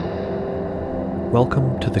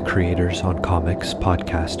Welcome to the Creators on Comics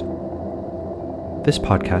podcast. This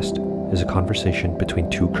podcast is a conversation between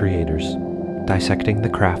two creators, dissecting the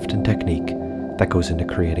craft and technique that goes into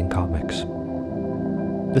creating comics.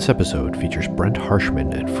 This episode features Brentt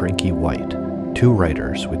Harshman and Frankee White, two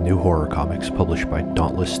writers with new horror comics published by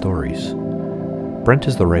Dauntless Stories. Brentt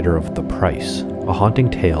is the writer of The Price, a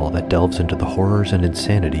haunting tale that delves into the horrors and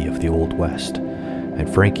insanity of the Old West,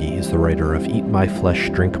 and Frankee is the writer of Eat My Flesh,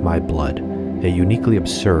 Drink My Blood, a uniquely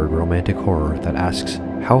absurd romantic horror that asks,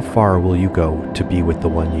 how far will you go to be with the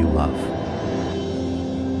one you love?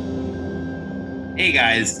 Hey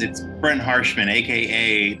guys, it's Brentt Harshman,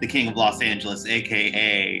 aka the King of Los Angeles,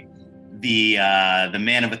 aka the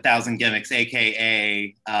man of 1,000 gimmicks,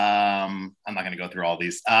 aka I'm not going to go through all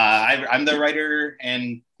these. I'm the writer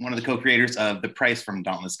and one of the co-creators of The Price from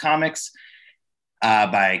Dauntless Comics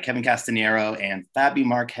by Kevin Castanero and Fabi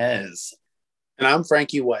Marquez. And I'm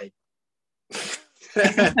Frankee White.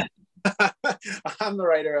 I'm the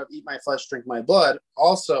writer of Eat My Flesh, Drink My Blood,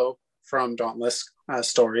 also from Dauntless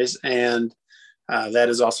Stories, and that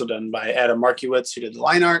is also done by Adam Markiewicz, who did the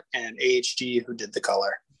line art, and AHG, who did the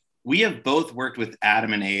color. We have both worked with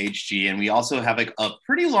Adam and AHG, and we also have a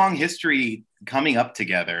pretty long history coming up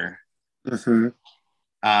together. Mm-hmm.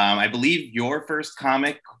 I believe your first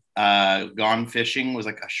comic, Gone Fishing, was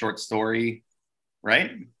like a short story,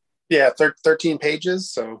 right? Yeah, 13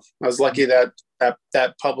 pages. So I was lucky that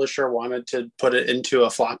publisher wanted to put it into a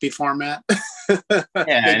floppy format. Yeah,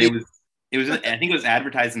 and it was. I think it was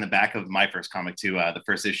advertised in the back of my first comic too. The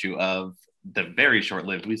first issue of the very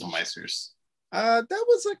short-lived Weaselmeisters. That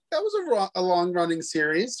was a long-running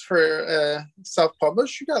series for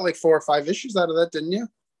self-published. You got like 4 or 5 issues out of that, didn't you?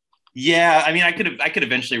 Yeah, I mean, I could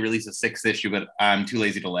eventually release a 6th issue, but I'm too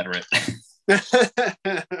lazy to letter it.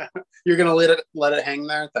 You're gonna let it hang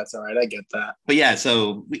there. That's all right. I get that. But yeah,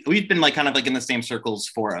 so we've been kind of in the same circles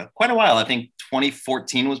for quite a while. I think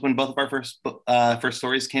 2014 was when both of our first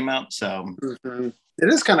stories came out. So It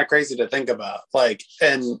is kind of crazy to think about.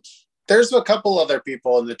 And there's a couple other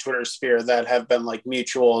people in the Twitter sphere that have been like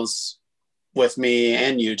mutuals with me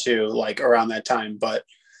and you too, like around that time. But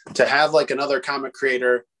to have like another comic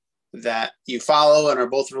creator that you follow and are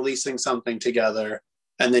both releasing something together,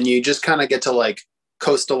 and then you just kind of get to like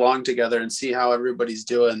coast along together and see how everybody's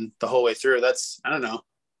doing the whole way through. That's, I don't know.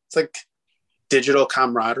 It's like digital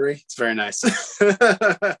camaraderie. It's very nice.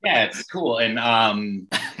 Yeah, it's cool. And I mean,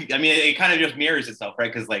 it kind of just mirrors itself,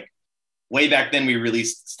 right? Because like way back then we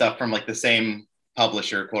released stuff from like the same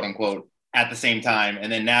publisher, quote unquote, at the same time.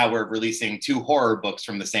 And then now we're releasing 2 horror books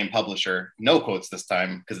from the same publisher. No quotes this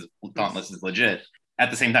time because Dauntless is legit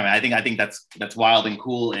at the same time. I think that's wild and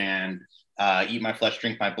cool. And Eat My Flesh,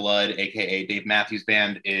 Drink My Blood, aka Dave Matthews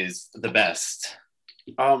Band, is the best.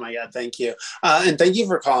 Oh my God, thank you. And thank you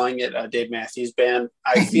for calling it Dave Matthews Band.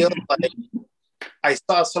 I feel like I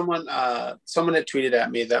saw someone had tweeted at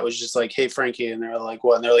me that was just like, hey Frankee, and they're like,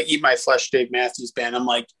 what? And they're like, Eat My Flesh, Dave Matthews Band. I'm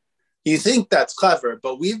like, you think that's clever,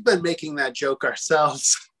 but we've been making that joke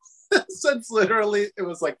ourselves since literally it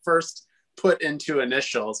was like first put into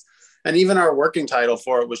initials. And even our working title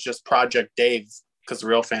for it was just Project Dave, because the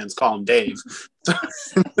real fans call him Dave.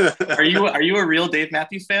 Are you a real Dave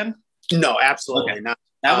Matthews fan? No, absolutely not.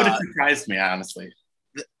 That would have surprised me, honestly.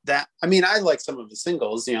 I mean, I like some of the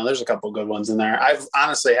singles. You know, there's a couple good ones in there. I've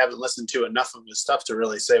honestly haven't listened to enough of his stuff to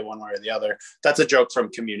really say one way or the other. That's a joke from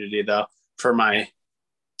Community, though, for my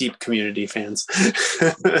deep Community fans.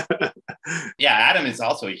 Yeah, Adam is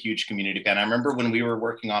also a huge Community fan. I remember when we were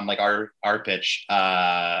working on like our pitch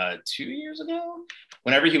 2 years ago,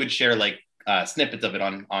 whenever he would share like snippets of it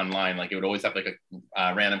online, like it would always have like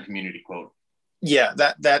a random Community quote. Yeah,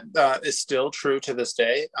 that is still true to this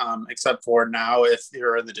day, except for now if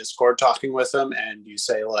you're in the Discord talking with him and you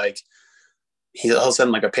say like, he'll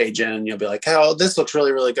send like a page in and you'll be like, oh, this looks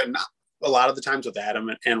really, really good. Now, a lot of the times with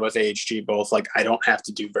Adam and with AHG both, like I don't have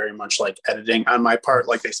to do very much like editing on my part.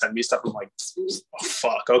 Like they send me stuff, I'm like, oh,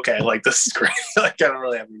 fuck, okay, like this is great. Like I don't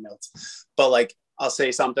really have any notes, but like I'll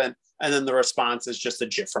say something and then the response is just a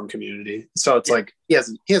GIF from Community. So it's like he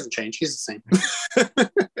hasn't changed. He's the same.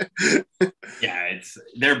 Yeah,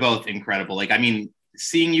 they're both incredible. Like I mean,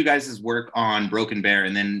 seeing you guys' work on Broken Bear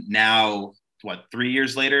and then now 3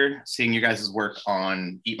 years later, seeing you guys' work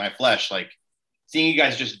on Eat My Flesh, like seeing you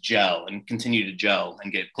guys just gel and continue to gel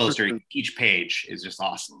and get closer each page is just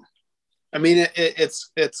awesome. I mean,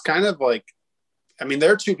 it's kind of like, I mean,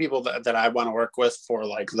 there are 2 people that I want to work with for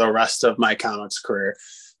like the rest of my comics career.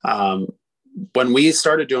 When we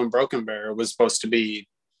started doing Broken Bear, it was supposed to be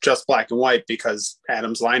just black and white because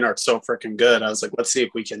Adam's line art's so freaking good. I was like, let's see if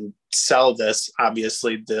we can sell this.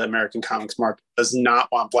 Obviously, the American comics market does not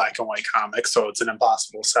want black and white comics, so it's an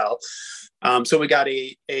impossible sell. So we got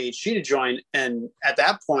AHG to join. And at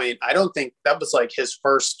that point, I don't think that was like his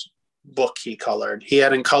first book he colored. He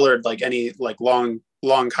hadn't colored like any like long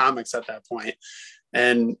comics at that point.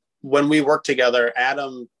 And when we worked together,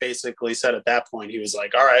 Adam basically said at that point, he was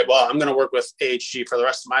like, all right, well, I'm going to work with AHG for the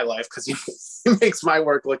rest of my life because he makes my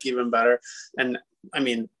work look even better. And I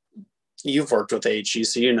mean, you've worked with AHG,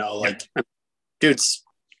 so you know, like, dude's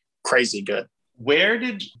crazy good.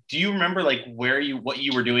 Do you remember like what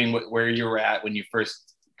you were doing, where you were at when you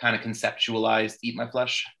first kind of conceptualized Eat My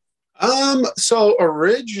Flesh? So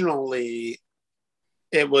originally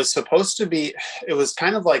it was supposed to be, it was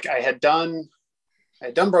kind of like I had done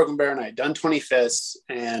Broken Bear and I had done 20 Fists,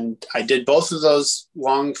 and I did both of those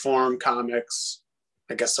long form comics.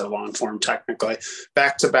 I guess they're long form technically,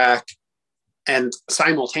 back to back and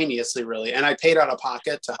simultaneously, really. And I paid out of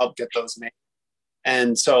pocket to help get those made.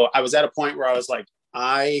 And so I was at a point where I was like,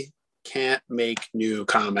 I can't make new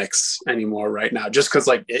comics anymore right now, just because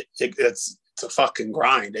like it's a fucking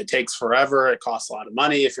grind. It takes forever. It costs a lot of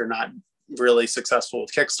money if you're not really successful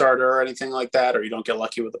with Kickstarter or anything like that, or you don't get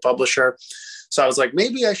lucky with the publisher. So I was like,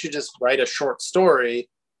 maybe I should just write a short story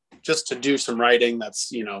just to do some writing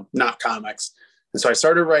that's, you know, not comics. And so I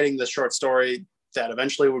started writing this short story that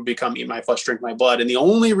eventually would become Eat My Flesh, Drink My Blood. And the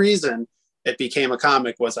only reason it became a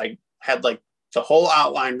comic was I had like the whole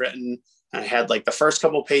outline written, and I had like the first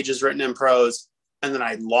couple pages written in prose, and then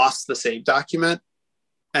I lost the save document.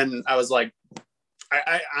 And I was like,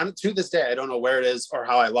 I'm to this day, I don't know where it is or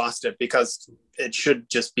how I lost it, because it should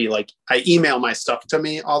just be like, I email my stuff to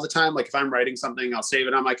me all the time. Like if I'm writing something, I'll save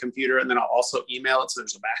it on my computer and then I'll also email it, so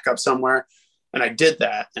there's a backup somewhere. And I did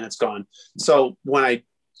that and it's gone. So when I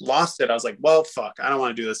lost it, I was like, well, fuck, I don't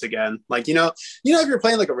want to do this again. Like, you know, if you're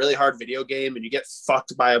playing like a really hard video game and you get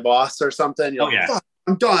fucked by a boss or something, you're like, fuck,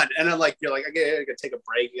 I'm done. And then like, you're like, I gotta take a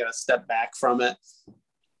break. You gotta step back from it.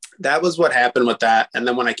 That was what happened with that. And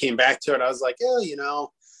then when I came back to it, I was like, yeah, you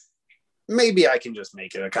know, maybe I can just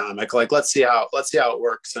make it a comic. Like, let's see how it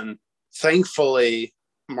works. And thankfully,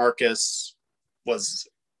 Marcus was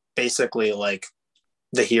basically like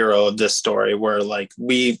the hero of this story, where like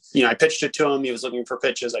I pitched it to him. He was looking for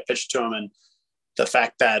pitches. I pitched it to him. And the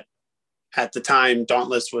fact that at the time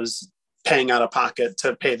Dauntless was paying out of pocket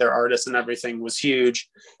to pay their artists and everything was huge.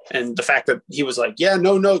 And the fact that he was like, yeah,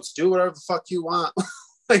 no notes, do whatever the fuck you want.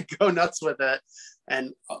 Like, go nuts with it.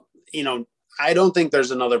 And, you know, I don't think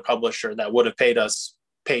there's another publisher that would have paid us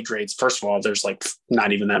page rates. First of all, there's like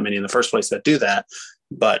not even that many in the first place that do that.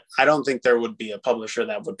 But I don't think there would be a publisher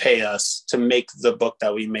that would pay us to make the book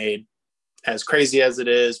that we made, as crazy as it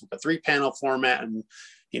is, with a 3-panel format and,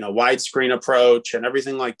 you know, widescreen approach and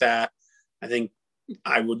everything like that. I think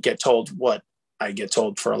I would get told what I get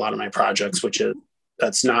told for a lot of my projects, which is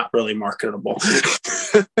that's not really marketable.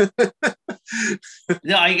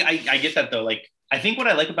 No, I get that though. Like, I think what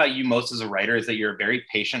I like about you most as a writer is that you're a very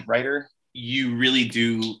patient writer. You really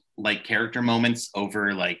do like character moments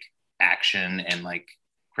over like action and like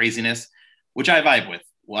craziness, which I vibe with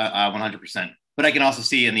 100%. But I can also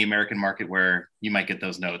see in the American market where you might get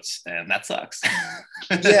those notes, and that sucks.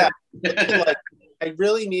 Yeah. Like, I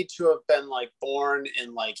really need to have been like born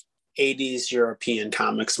in like 80s European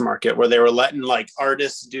comics market, where they were letting like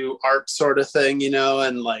artists do art sort of thing, you know,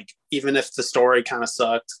 and like even if the story kind of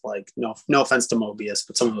sucked, like no offense to Mobius,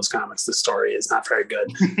 but some of those comics, the story is not very good.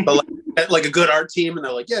 But like a good art team, and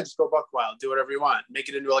they're like, yeah, just go buck wild, do whatever you want, make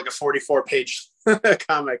it into like a 44-page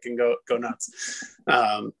comic and go nuts.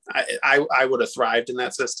 I would have thrived in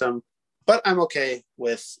that system, but I'm okay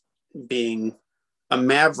with being a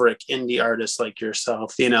maverick indie artist like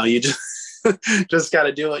yourself. You know, you just got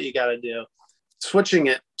to do what you got to do. Switching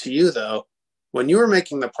it to you though, when you were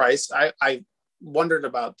making the price, I wondered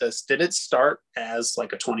about this. Did it start as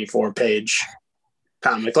like a 24-page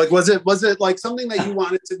comic? Like, was it like something that you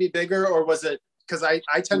wanted to be bigger, or was it, because I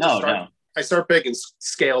tend to start, I start big and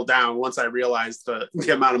scale down once I realized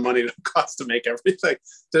the amount of money it costs to make everything.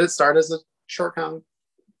 Did it start as a short comic?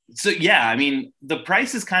 So yeah, I mean, the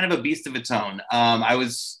price is kind of a beast of its own. I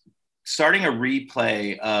was starting a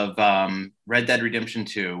replay of Red Dead Redemption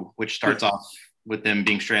 2, which starts off with them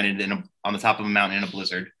being stranded on the top of a mountain in a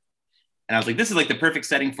blizzard. And I was like, this is like the perfect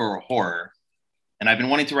setting for a horror. And I've been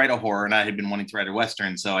wanting to write a horror, and I had been wanting to write a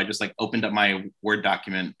Western. So I just like opened up my Word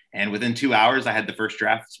document, and within 2 hours I had the first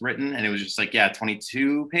drafts written, and it was just like,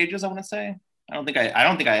 22 pages, I want to say. I don't think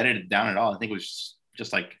I edited it down at all. I think it was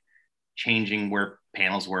just like changing where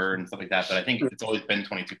panels were and stuff like that. But I think it's always been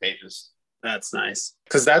 22 pages. That's nice.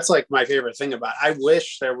 Because that's like my favorite thing about it. I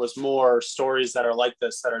wish there was more stories that are like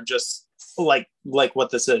this, that are just like what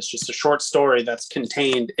this is, just a short story that's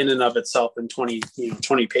contained in and of itself in 20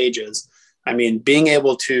 pages. I mean, being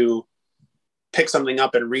able to pick something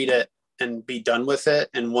up and read it and be done with it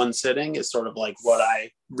in one sitting is sort of like what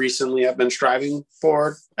I recently have been striving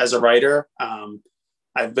for as a writer.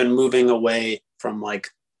 I've been moving away from like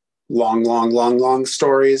long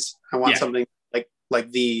stories. I want something like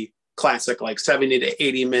the classic, like 70 to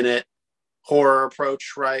 80 minute horror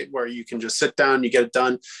approach, right? Where you can just sit down, you get it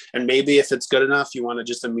done. And maybe if it's good enough, you want to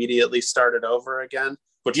just immediately start it over again,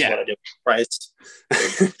 which is what I did with Price.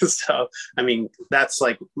 So, I mean, that's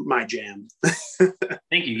like my jam.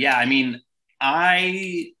 Thank you. Yeah. I mean,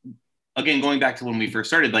 again, going back to when we first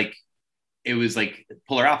started, like, it was like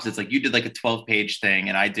polar opposites. Like, you did like a 12-page thing,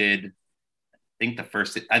 and I did, I think the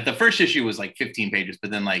first issue was like 15 pages, but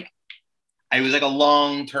then like, it was like a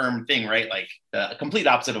long-term thing, right? Like a complete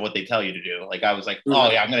opposite of what they tell you to do. Like, I was like,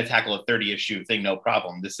 oh yeah, I'm going to tackle a 30-issue thing. No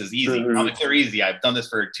problem. This is easy. Comics are easy. I've done this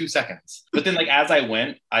for 2 seconds. But then like, as I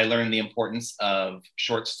went, I learned the importance of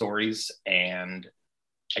short stories, and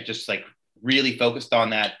I just like really focused on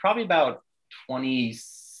that probably about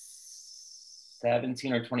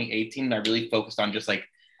 2017 or 2018. I really focused on just like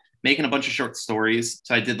making a bunch of short stories.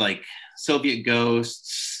 So I did like Soviet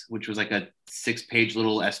Ghosts, which was like a 6-page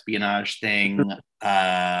little espionage thing,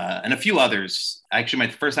 and a few others. Actually, my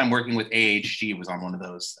first time working with AHG was on one of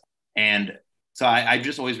those. And so I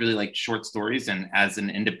just always really liked short stories. And as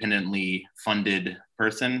an independently funded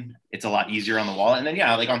person, it's a lot easier on the wall. And then,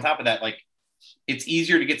 yeah, like on top of that, like, it's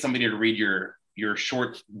easier to get somebody to read your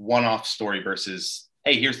short one-off story versus,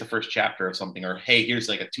 hey, here's the first chapter of something, or hey, here's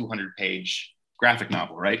like a 200-page graphic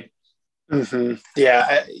novel, right? Mm-hmm.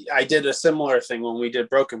 Yeah, I did a similar thing when we did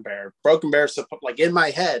Broken Bear. Broken Bear's like in my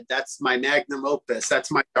head, that's my magnum opus.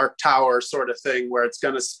 That's my Dark Tower sort of thing, where it's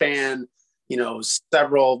going to span,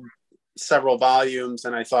 several volumes.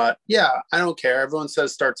 And I thought, yeah, I don't care. Everyone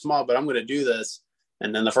says start small, but I'm going to do this.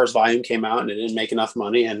 And then the first volume came out, and it didn't make enough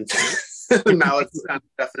money, and now it's on a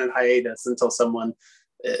definite hiatus until someone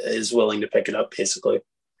is willing to pick it up. Basically,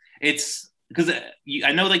 it's. Because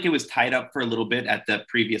I know like it was tied up for a little bit at the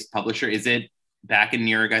previous publisher. Is it back in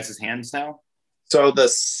your guys' hands now? So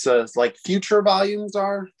this like future volumes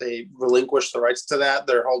they relinquished the rights to that.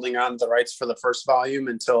 They're holding on to the rights for the first volume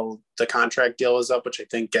until the contract deal is up, which I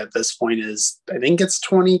think at this point it's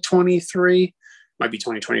 2023, might be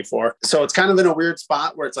 2024. So it's kind of in a weird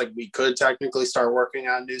spot where it's like we could technically start working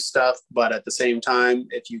on new stuff, but at the same time,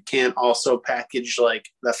 if you can't also package like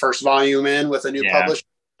the first volume in with a new publisher,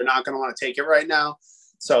 they're not going to want to take it right now.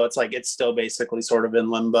 So it's like, it's still basically sort of in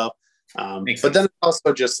limbo. But then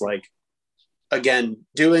also just like, again,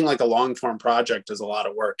 doing like a long-form project is a lot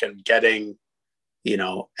of work, and getting,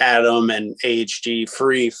 Adam and AHG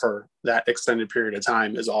free for that extended period of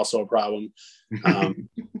time is also a problem.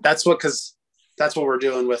 That's what we're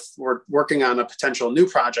doing we're working on a potential new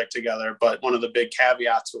project together. But one of the big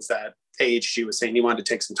caveats was that AHG was saying he wanted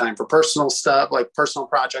to take some time for personal stuff, like personal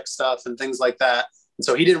project stuff and things like that. And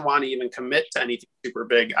so he didn't want to even commit to anything super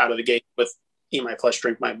big out of the gate with Eat My Flesh,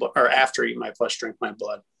 Drink My Blood, or after Eat My Flesh, Drink My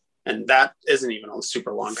Blood. And that isn't even a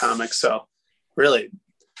super long comic. So really,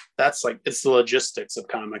 that's like, it's the logistics of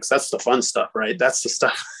comics. That's the fun stuff, right? That's the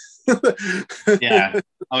stuff. Yeah.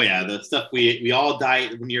 Oh yeah. The stuff we all die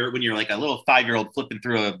when you're like a little 5-year-old flipping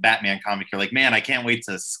through a Batman comic. You're like, man, I can't wait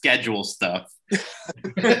to schedule stuff.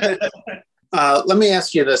 Let me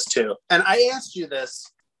ask you this too. And I asked you this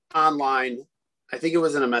online. I think it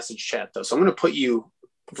was in a message chat though. So I'm going to put you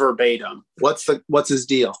verbatim. What's his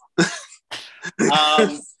deal?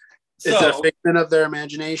 Is it a figment of their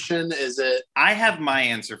imagination? Is it? I have my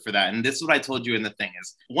answer for that. And this is what I told you in the thing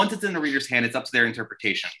is, once it's in the reader's hand, it's up to their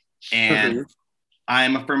interpretation. And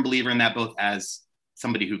I'm a firm believer in that, both as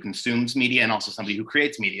somebody who consumes media and also somebody who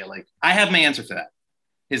creates media. Like, I have my answer for that.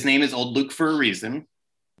 His name is Old Luke for a reason.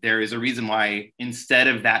 There is a reason why, instead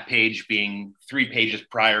of that page being 3 pages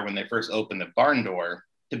prior when they first opened the barn door,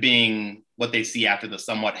 to being what they see after the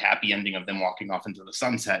somewhat happy ending of them walking off into the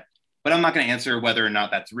sunset. But I'm not going to answer whether or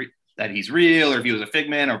not that he's real, or if he was a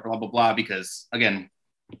figment, or blah, blah, blah, because again,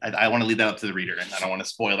 I want to leave that up to the reader, and I don't want to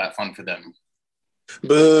spoil that fun for them.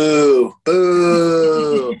 Boo.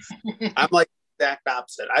 I'm like the exact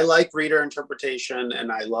opposite. I like reader interpretation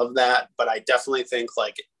and I love that, but I definitely think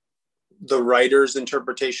like the writer's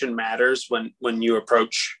interpretation matters when you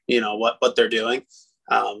approach, what they're doing.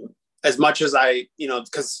 As much as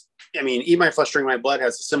because Eat My Flesh, Drink My Blood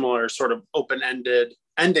has a similar sort of open-ended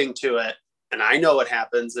ending to it. And I know what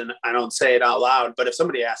happens, and I don't say it out loud, but if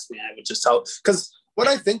somebody asked me, I would just tell, because what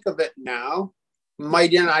I think of it now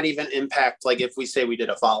might not even impact, like if we say we did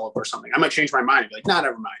a follow-up or something, I might change my mind and be like, nah,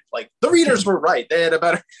 never mind. Like the readers were right. They had a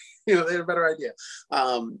better, they had a better idea.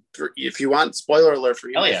 If you want, spoiler alert for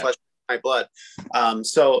you, my flesh, my blood.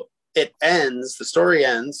 So the story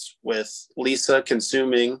ends with Lisa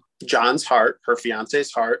consuming John's heart, her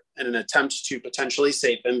fiance's heart, in an attempt to potentially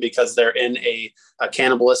save him because they're in a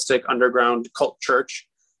cannibalistic underground cult church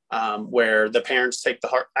where the parents take the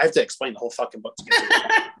heart. I have to explain the whole fucking book to get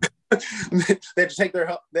through. They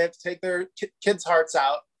have to take their kids' hearts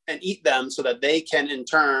out and eat them so that they can in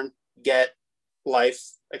turn get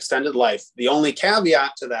extended life. The only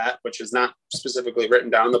caveat to that, which is not specifically written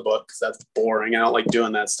down in the book because that's boring, I don't like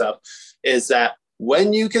doing that stuff, is that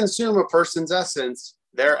when you consume a person's essence,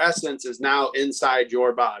 their essence is now inside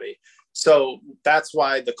your body. So that's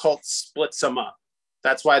why the cult splits them up.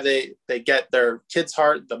 That's why they get their kid's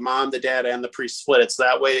heart, the mom, the dad, and the priest split it. So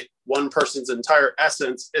that way one person's entire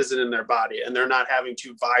essence isn't in their body and they're not having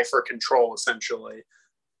to vie for control, essentially.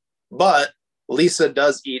 But Lisa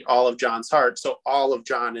does eat all of John's heart. So all of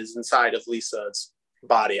John is inside of Lisa's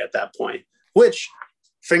body at that point, which,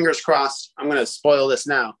 fingers crossed, I'm going to spoil this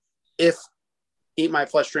now. If Eat My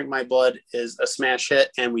Flesh, Drink My Blood is a smash hit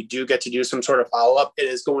and we do get to do some sort of follow-up, it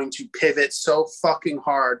is going to pivot so fucking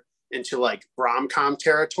hard into like rom-com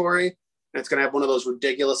territory. And it's going to have one of those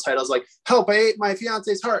ridiculous titles like, help, I ate my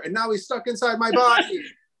fiance's heart and now he's stuck inside my body.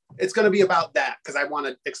 It's going to be about that because I want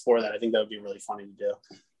to explore that. I think that would be really funny to do.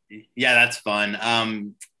 Yeah, that's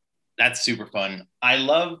fun. That's super fun. I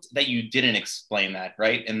loved that you didn't explain that,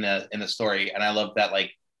 right, in the story. And I love that,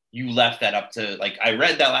 like, you left that up to, like, I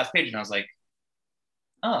read that last page and I was like,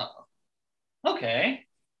 oh, okay.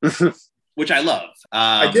 Which I love.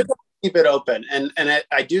 I did keep it open, and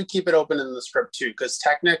I do keep it open in the script too, because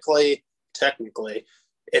technically,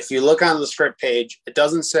 if you look on the script page, it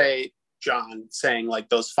doesn't say John saying like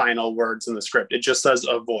those final words in the script. It just says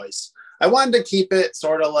a voice. I wanted to keep it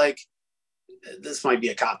sort of like, this might be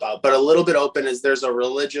a cop-out, but a little bit open, as there's a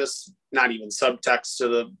religious, not even subtext to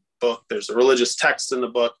the book, there's a religious text in the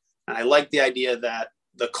book, and I like the idea that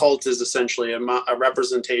the cult is essentially a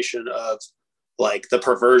representation of like the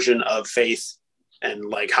perversion of faith and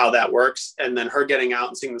like how that works. And then her getting out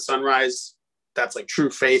and seeing the sunrise, that's like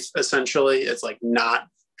true faith, essentially. It's like not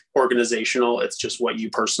organizational. It's just what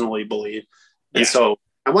you personally believe. And so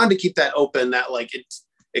I wanted to keep that open, that like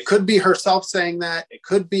it could be herself saying that. It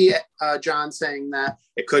could be John saying that.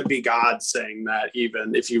 It could be God saying that,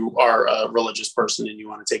 even if you are a religious person and you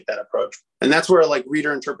want to take that approach. And that's where like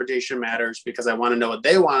reader interpretation matters, because I want to know what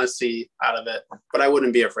they want to see out of it, but I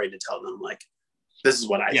wouldn't be afraid to tell them like, this is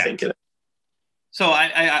what I think it is. So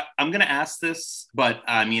I'm going to ask this, but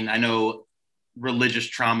I mean, I know religious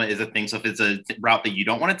trauma is a thing. So if it's a route that you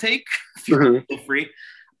don't want to take, feel free.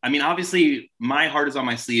 I mean, obviously my heart is on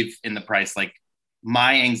my sleeve in the price. Like,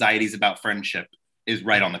 my anxieties about friendship is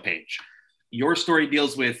right on the page. Your story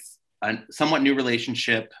deals with a somewhat new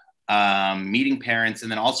relationship, meeting parents,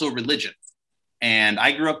 and then also religion. And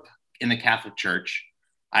I grew up in the Catholic Church.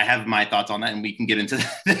 I have my thoughts on that, and we can get into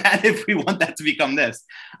that if we want that to become this.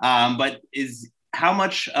 But how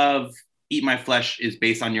much of Eat My Flesh is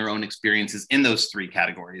based on your own experiences in those three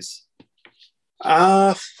categories?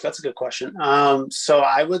 That's a good question. So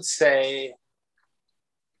I would say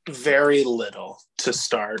very little to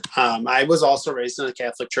start. I was also raised in a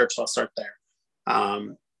Catholic church, so I'll start there.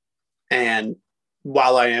 And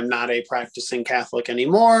while I am not a practicing Catholic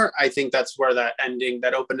anymore, I think that's where that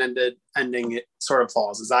open-ended ending, it sort of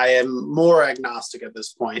falls, as I am more agnostic at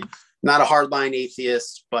this point. Not a hardline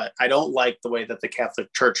atheist, but I don't like the way that the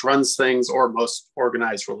Catholic Church runs things, or most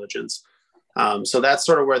organized religions. So that's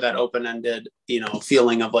sort of where that open-ended,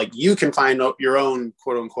 feeling of like, you can find your own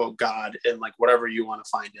quote unquote God in like whatever you want to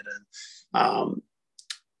find it in.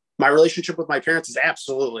 My relationship with my parents is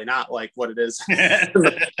absolutely not like what it is.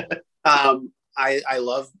 I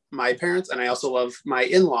love my parents, and I also love my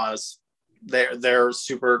in-laws. They're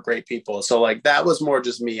super great people. So like that was more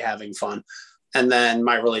just me having fun. And then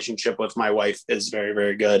my relationship with my wife is very,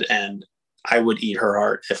 very good, and I would eat her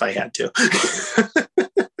heart if I had to.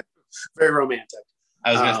 Very romantic.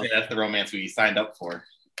 I was going to say that's the romance we signed up for.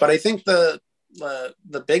 But I think the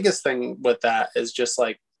biggest thing with that is just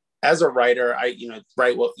like, as a writer,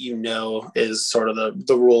 write what you know is sort of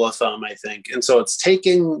the rule of thumb, I think. And so it's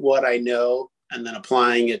taking what I know and then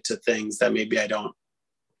applying it to things that maybe I don't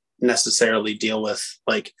necessarily deal with.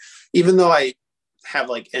 Like, even though I have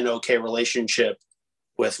like an okay relationship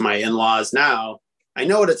with my in-laws now, I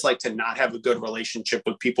know what it's like to not have a good relationship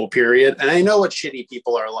with people, period. And I know what shitty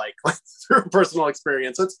people are like through personal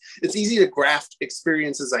experience. It's easy to graft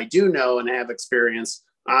experiences I do know and have experience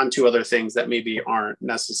onto other things that maybe aren't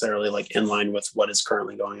necessarily like in line with what is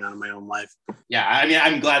currently going on in my own life. Yeah, I mean,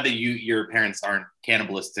 I'm glad that your parents aren't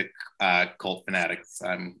cannibalistic cult fanatics.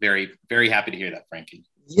 I'm very, very happy to hear that, Frankie.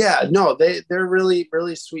 Yeah, no, they're really,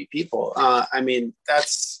 really sweet people. I mean,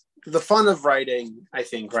 that's the fun of writing, I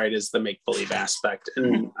think, right, is the make-believe aspect.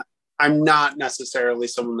 And I'm not necessarily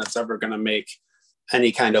someone that's ever going to make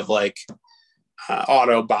any kind of like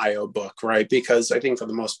auto bio book, right? Because I think for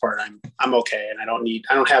the most part, I'm okay, and I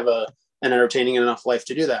don't have an entertaining enough life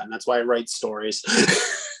to do that, and that's why I write stories.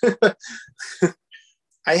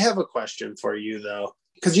 I have a question for you though,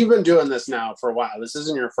 because you've been doing this now for a while. This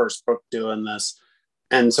isn't your first book doing this,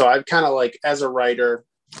 and so I've kind of like, as a writer,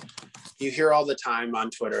 you hear all the time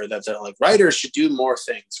on Twitter that they're like, writers should do more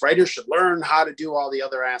things. Writers should learn how to do all the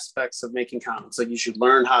other aspects of making comics. Like you should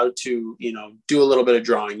learn how to, do a little bit of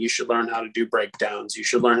drawing. You should learn how to do breakdowns. You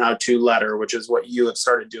should learn how to letter, which is what you have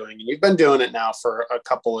started doing. And you've been doing it now for a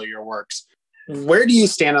couple of your works. Where do you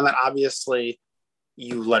stand on that? Obviously,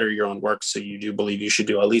 you letter your own work, so you do believe you should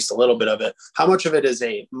do at least a little bit of it. How much of it is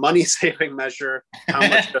a money-saving measure?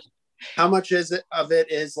 How much of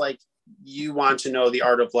it is like, you want to know the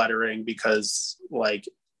art of lettering because like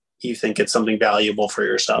you think it's something valuable for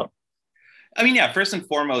yourself? I mean, yeah, first and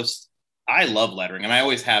foremost, I love lettering, and I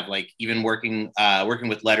always have, like, even working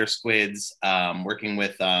with Letter Squids, working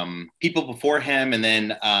with people before him, and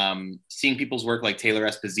then seeing people's work like Taylor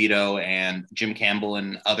Esposito and Jim Campbell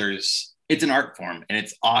and others. It's an art form, and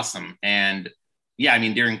it's awesome. And yeah, I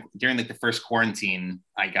mean, during like the first quarantine,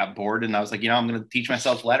 I got bored, and I was like, I'm going to teach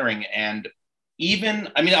myself lettering. And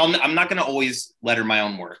I'm not going to always letter my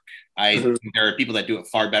own work. There are people that do it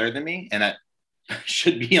far better than me, and that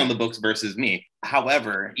should be on the books versus me.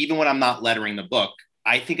 However, even when I'm not lettering the book,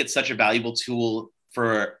 I think it's such a valuable tool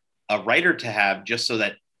for a writer to have, just so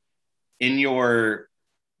that in your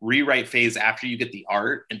rewrite phase after you get the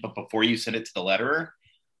art, but before you send it to the letterer,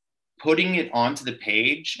 putting it onto the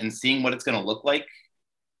page and seeing what it's going to look like,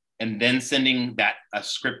 and then sending a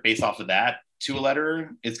script based off of that to a letterer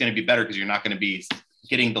is going to be better, because you're not going to be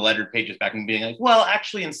getting the lettered pages back and being like, well,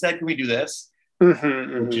 actually, instead, can we do this?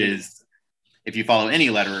 Which is, if you follow any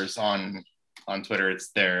letterers on Twitter, it's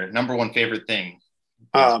their number one favorite thing.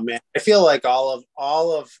 Oh man, I feel like all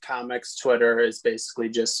of comics Twitter is basically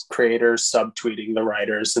just creators subtweeting the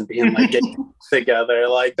writers and being like, get together.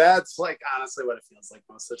 Like, that's like honestly what it feels like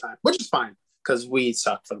most of the time, which is fine, because we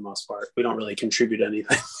suck for the most part. We don't really contribute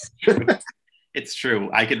anything. It's true.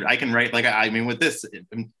 I can write, like, I mean, with this,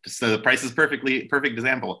 so The Price is perfect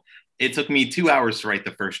example. It took me 2 hours to write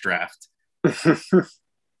the first draft.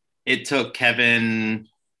 It took Kevin,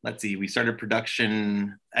 let's see, we started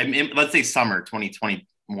production, let's say summer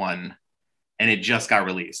 2021, and it just got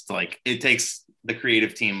released. Like, it takes the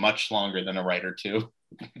creative team much longer than a writer to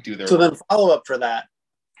do their work. Then follow up for that.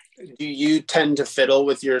 Do you tend to fiddle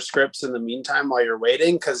with your scripts in the meantime while you're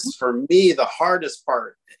waiting? Because for me, the hardest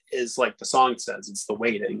part is, like the song says, it's the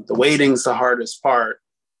waiting. The waiting's the hardest part.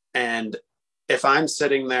 And if I'm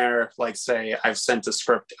sitting there, like, say I've sent a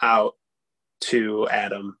script out to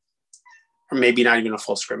Adam, or maybe not even a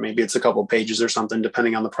full script, maybe it's a couple pages or something,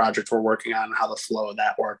 depending on the project we're working on and how the flow of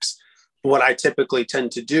that works. What I typically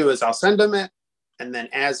tend to do is I'll send him it, and then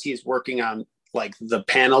as he's working on like the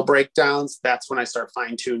panel breakdowns, that's when I start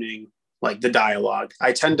fine tuning like the dialogue.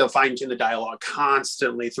 I tend to fine tune the dialogue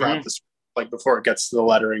constantly throughout the, like before it gets to the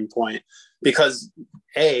lettering point, because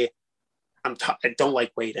I don't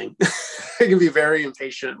like waiting. I can be very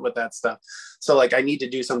impatient with that stuff. So like, I need to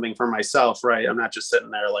do something for myself, right? I'm not just sitting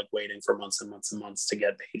there like waiting for months and months and months to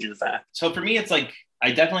get pages back. So for me, it's like,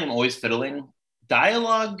 I definitely am always fiddling.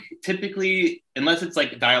 Dialogue, typically, unless it's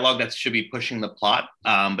like dialogue that should be pushing the plot,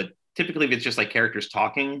 but typically if it's just like characters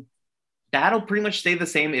talking, that'll pretty much stay the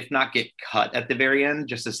same, if not get cut at the very end,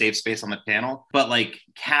 just to save space on the panel. But like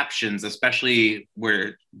captions, especially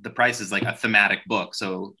where The Price is like a thematic book,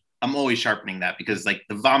 so I'm always sharpening that, because like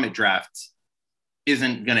the vomit draft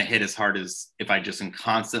isn't going to hit as hard as if I just am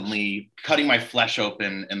constantly cutting my flesh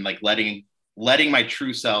open and like letting my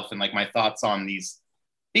true self and like my thoughts on these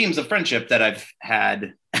themes of friendship that I've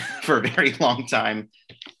had for a very long time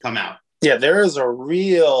come out. Yeah, there is a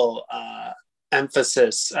real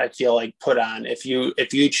emphasis, I feel like, put on if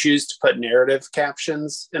you choose to put narrative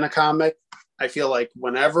captions in a comic. I feel like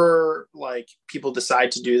whenever like people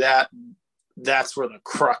decide to do that, that's where the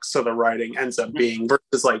crux of the writing ends up being,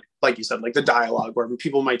 versus like you said, like the dialogue where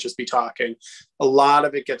people might just be talking. A lot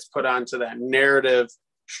of it gets put onto that narrative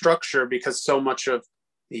structure, because so much of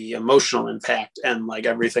the emotional impact and like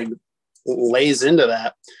everything lays into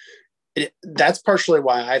that. That's partially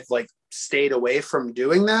why I've like stayed away from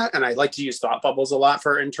doing that. And I like to use thought bubbles a lot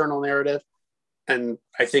for internal narrative, And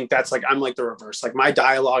I think that's like, I'm like the reverse. Like my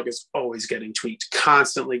dialogue is always getting tweaked,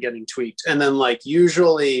 constantly getting tweaked. And then like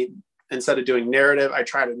usually instead of doing narrative, I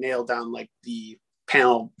try to nail down like the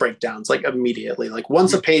panel breakdowns like immediately. Like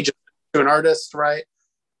once a page to an artist, right?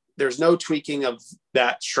 There's no tweaking of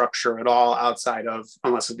that structure at all outside of,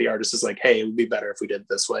 unless the artist is like, hey, it would be better if we did it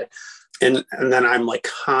this way. And then I'm like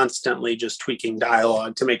constantly just tweaking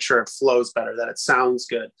dialogue to make sure it flows better, that it sounds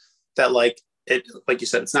good, that like it, like you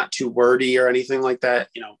said, it's not too wordy or anything like that.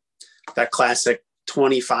 You know, that classic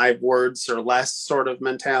 25 words or less sort of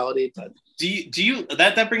mentality. But do you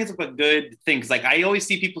that brings up a good thing, because like I always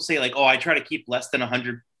see people say like, oh, I try to keep less than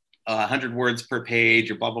 100 words per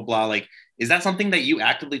page or blah blah blah. Like, is that something that you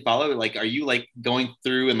actively follow? Like, are you like going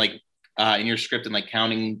through and like in your script and like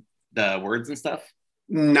counting the words and stuff?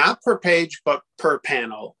 Not per page, but per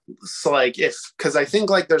panel. So like because I think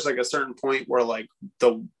like there's like a certain point where like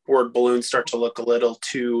the word balloons start to look a little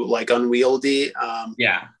too like unwieldy.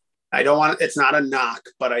 Yeah. I don't want, it's not a knock,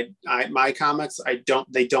 but I my comics,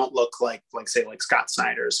 they don't look like say like Scott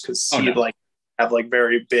Snyder's, because he like have like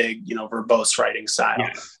very big, you know, verbose writing style.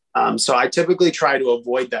 Yeah. So I typically try to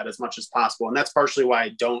avoid that as much as possible. And that's partially why I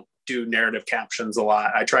don't do narrative captions a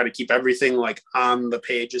lot. I try to keep everything like on the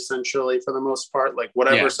page essentially for the most part, like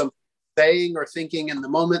whatever someone's saying or thinking in the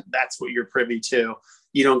moment, that's what you're privy to.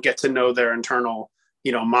 You don't get to know their internal,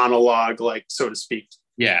 you know, monologue, like so to speak.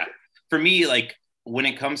 Yeah. For me, like when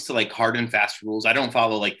it comes to like hard and fast rules, I don't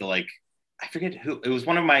follow like I forget who it was.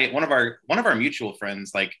 One of our mutual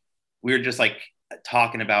friends, like we were just like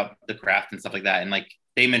talking about the craft and stuff like that. And like,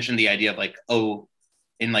 they mentioned the idea of like, oh,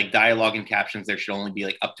 in like dialogue and captions, there should only be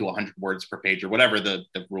like up to 100 words per page or whatever the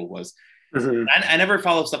rule was. Mm-hmm. I never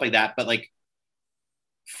follow stuff like that. But like,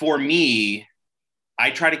 for me,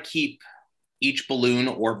 I try to keep each balloon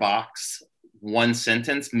or box one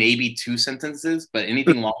sentence, maybe two sentences, but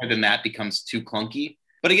anything longer than that becomes too clunky.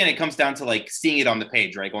 But again, it comes down to like seeing it on the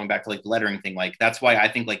page, right? Going back to like the lettering thing. Like that's why I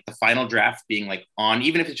think like the final draft being like on,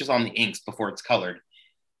 even if it's just on the inks before it's colored,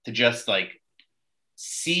 to just like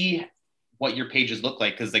see what your pages look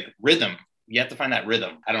like. Cause like rhythm, you have to find that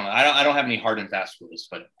rhythm. I don't know. I don't have any hard and fast rules,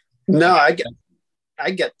 but no, I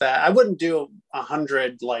get that. I wouldn't do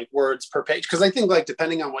 100 like words per page. Cause I think like,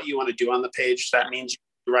 depending on what you want to do on the page, that means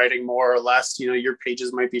you're writing more or less, you know, your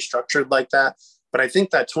pages might be structured like that. But I think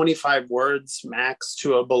that 25 words max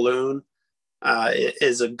to a balloon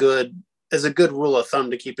is a good rule of thumb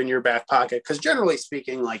to keep in your back pocket. Cause generally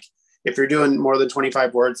speaking, like if you're doing more than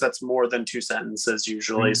 25 words, that's more than two sentences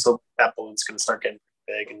usually. Mm-hmm. So that balloon's going to start getting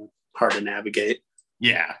big and hard to navigate.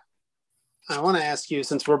 Yeah. I want to ask you,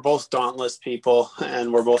 since we're both Dauntless people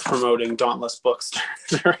and we're both promoting Dauntless books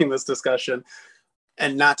during this discussion,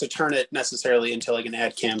 and not to turn it necessarily into like an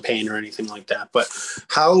ad campaign or anything like that, but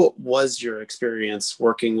how was your experience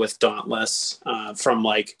working with Dauntless from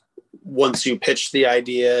like once you pitched the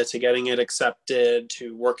idea to getting it accepted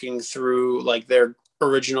to working through like their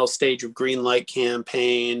original stage of green light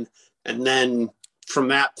campaign, and then from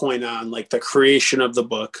that point on, like the creation of the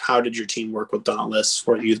book? How did your team work with Dauntless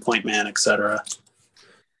for Youth Point Man, etc.?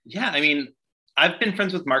 Yeah, I mean, I've been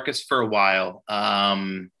friends with Marcus for a while.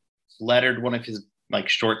 Lettered one of his like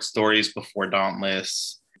short stories before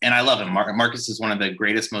Dauntless, and I love him. Marcus is one of the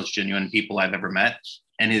greatest, most genuine people I've ever met,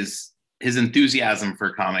 and his enthusiasm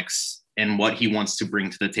for comics and what he wants to bring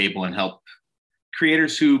to the table and help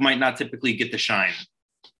creators who might not typically get the shine.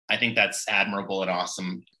 I think that's admirable and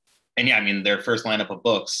awesome. And yeah, I mean, their first lineup of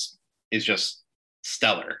books is just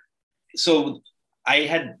stellar. So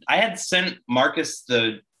I had sent Marcus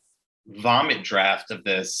the vomit draft of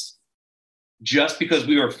this just because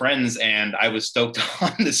we were friends and I was stoked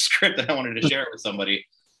on the script and I wanted to share it with somebody.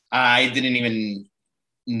 I didn't even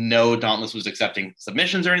know Dauntless was accepting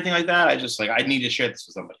submissions or anything like that. I just like, I need to share this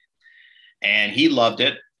with somebody. And he loved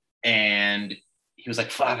it. And he was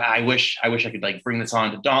like, fuck, I wish I could like bring this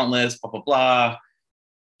on to Dauntless, blah, blah, blah.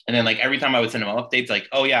 And then like every time I would send him updates, like,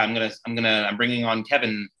 oh yeah, I'm bringing on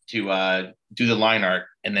Kevin to do the line art.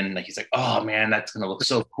 And then like, he's like, oh man, that's going to look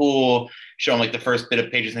so cool. Show him like the first bit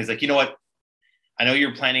of pages. And he's like, you know what? I know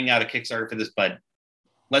you're planning out a Kickstarter for this, but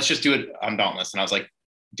let's just do it on Dauntless. And I was like,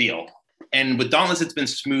 deal. And with Dauntless, it's been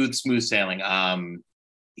smooth sailing.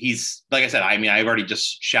 He's, like I said, I mean, I've already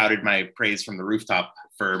just shouted my praise from the rooftop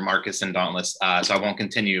for Marcus and Dauntless, so I won't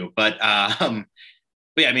continue. But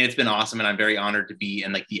yeah, I mean, it's been awesome, and I'm very honored to be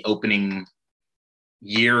in like the opening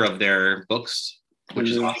year of their books, which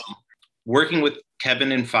is awesome. Working with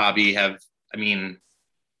Kevin and Fabi I mean,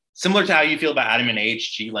 similar to how you feel about Adam and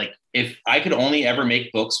AHG, like if I could only ever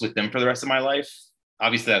make books with them for the rest of my life,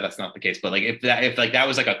 obviously that's not the case, but like if that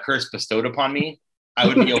was like a curse bestowed upon me, I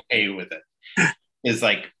would be okay with it. Is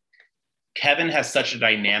like Kevin has such a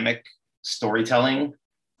dynamic storytelling.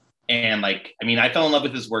 And like, I mean, I fell in love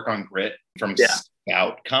with his work on Grit from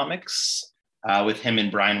Scout Comics with him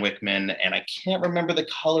and Brian Wickman. And I can't remember the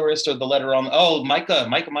colorist or the letter on. Oh, Micah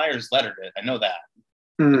Myers lettered it. I know that.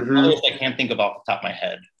 The colorist I can't think of off the top of my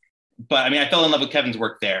head. But I mean, I fell in love with Kevin's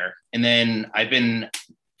work there. And then I've been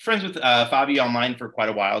friends with Fabi online for quite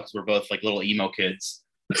a while because we're both like little emo kids.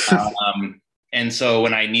 And so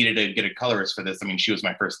when I needed to get a colorist for this, I mean, she was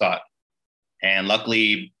my first thought. And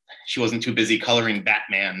luckily, she wasn't too busy coloring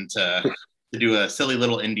Batman to do a silly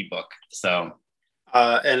little indie book. So,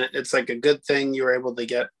 and it's like a good thing you were able to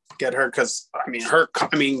get her, because I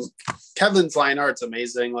mean, Kevin's line art's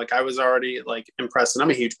amazing. Like, I was already like impressed, and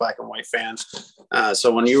I'm a huge black and white fan.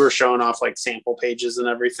 So when you were showing off like sample pages and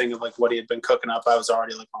everything of like what he had been cooking up, I was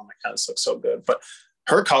already like, oh my god, this looks so good. But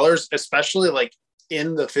her colors, especially like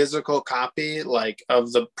in the physical copy, like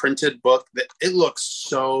of the printed book, that it looks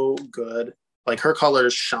so good. Like, her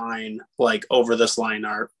colors shine like over this line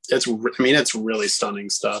art. It's really stunning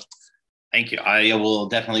stuff. Thank you. I will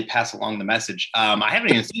definitely pass along the message. I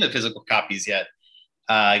haven't even seen the physical copies yet.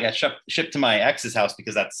 I got shipped to my ex's house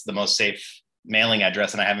because that's the most safe mailing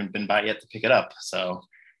address, and I haven't been by yet to pick it up. So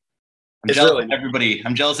I'm jealous of everybody.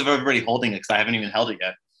 I'm jealous of everybody holding it because I haven't even held it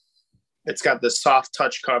yet. It's got this soft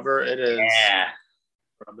touch cover. It is. Yeah.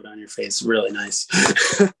 Rub it on your face. Really nice.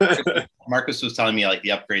 Marcus was telling me like the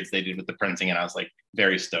upgrades they did with the printing, and I was like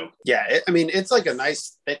very stoked. Yeah, it's like a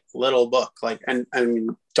nice thick little book. Like, and I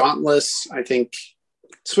mean, Dauntless, I think,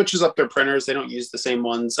 switches up their printers. They don't use the same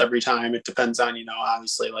ones every time. It depends on,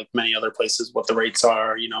 obviously, like many other places, what the rates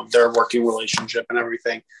are, their working relationship and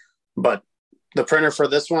everything. But the printer for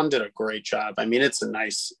this one did a great job. I mean, it's a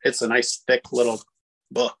nice thick little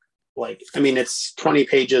book. Like, I mean, it's 20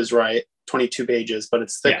 pages, right? 22 pages, but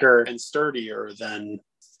it's thicker and sturdier than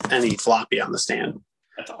any floppy on the stand.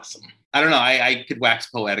 That's awesome. I don't know. I could wax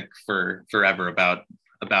poetic for forever about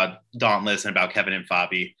Dauntless and about Kevin and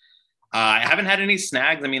Fabi. I haven't had any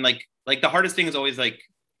snags. I mean, like the hardest thing is always like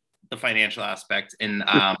the financial aspect. And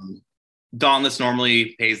Dauntless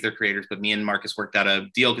normally pays their creators, but me and Marcus worked out a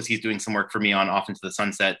deal because he's doing some work for me on Off Into the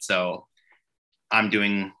Sunset. So I'm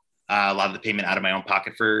doing a lot of the payment out of my own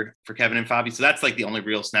pocket for Kevin and Fabi. So that's like the only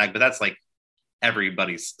real snag, but that's like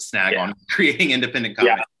everybody's snag on creating independent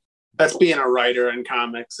comics. Yeah. That's being a writer in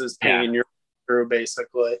comics, is paying your crew,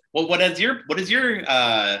 basically. Well, what is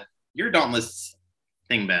your Dauntless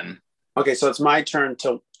thing been? Okay, so it's my turn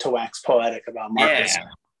to wax poetic about Marcus.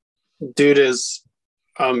 Yeah. Dude is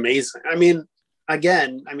amazing. I mean,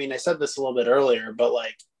 again, I said this a little bit earlier, but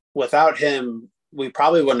like without him, we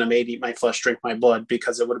probably wouldn't have made Eat My Flesh, Drink My Blood,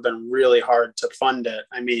 because it would have been really hard to fund it.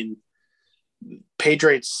 I mean, page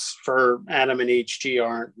rates for Adam and HG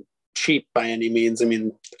aren't cheap by any means. I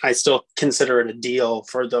mean, I still consider it a deal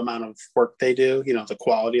for the amount of work they do, the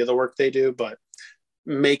quality of the work they do, but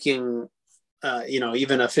making,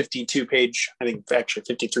 even a 52 page, I think actually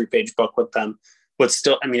 53 page book with them was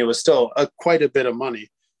still, it was still quite a bit of money.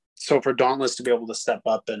 So for Dauntless to be able to step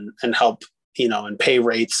up and help, and pay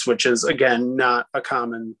rates, which is again, not a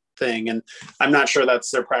common thing. And I'm not sure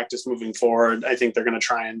that's their practice moving forward. I think they're going to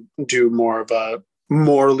try and do more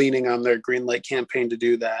leaning on their Greenlight campaign to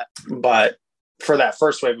do that. But for that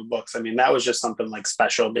first wave of books, that was just something like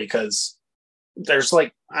special, because there's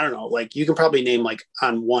like, I don't know, like you can probably name like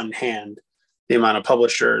on one hand the amount of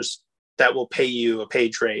publishers that will pay you a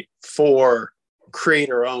page rate for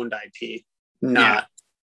creator owned IP, not,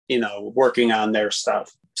 working on their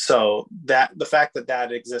stuff. So that the fact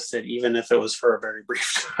that existed, even if it was for a very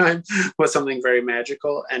brief time, was something very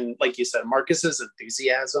magical. And like you said, Marcus's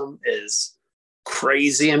enthusiasm is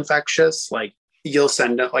crazy infectious. Like, you'll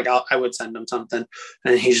send it, like I would send him something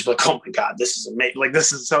and he's just like, oh my God, this is amazing. Like,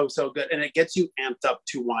 this is so good. And it gets you amped up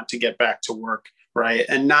to want to get back to work. Right.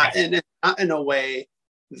 And not in a way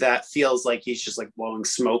that feels like he's just like blowing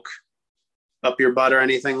smoke up your butt or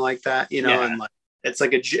anything like that, and like, it's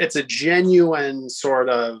like it's a genuine sort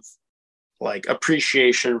of like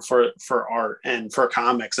appreciation for art and for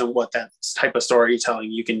comics and what that type of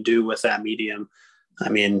storytelling you can do with that medium.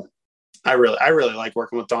 I really like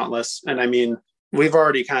working with Dauntless. And we've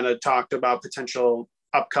already kind of talked about potential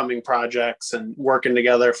upcoming projects and working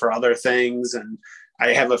together for other things. And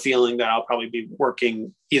I have a feeling that I'll probably be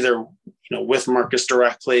working either, with Marcus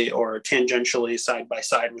directly or tangentially side by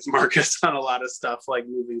side with Marcus on a lot of stuff, like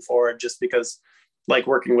moving forward, just because like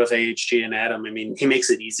working with AHG and Adam, he makes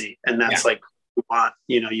it easy. And that's like,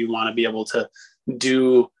 you want to be able to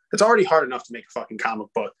do, it's already hard enough to make a fucking comic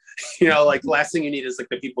book, like last thing you need is like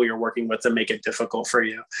the people you're working with to make it difficult for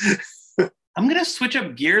you. I'm going to switch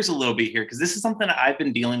up gears a little bit here, because this is something I've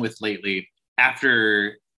been dealing with lately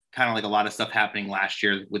after kind of like a lot of stuff happening last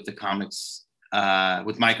year with the comics,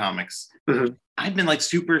 with my comics. Mm-hmm. I've been like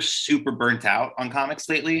super, super burnt out on comics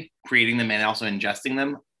lately, creating them and also ingesting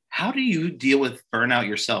them. How do you deal with burnout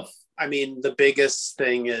yourself? I mean, the biggest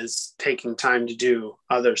thing is taking time to do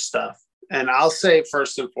other stuff. And I'll say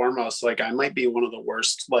first and foremost, like I might be one of the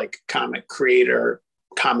worst like comic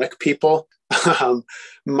people.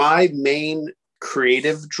 My main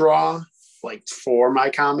creative draw like for my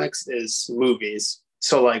comics is movies.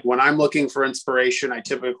 So like when I'm looking for inspiration, I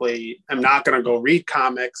typically am not going to go read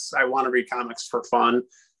comics. I want to read comics for fun.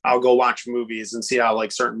 I'll go watch movies and see how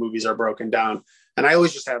like certain movies are broken down. And I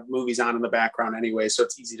always just have movies on in the background anyway. So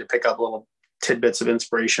it's easy to pick up little tidbits of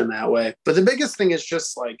inspiration that way. But the biggest thing is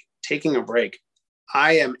just like taking a break.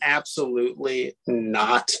 I am absolutely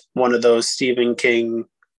not one of those Stephen King,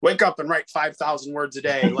 wake up and write 5,000 words a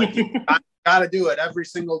day. Like you got to do it every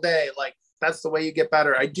single day. Like that's the way you get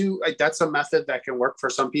better. That's a method that can work for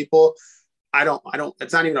some people. I don't,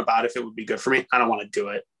 it's not even about if it would be good for me. I don't want to do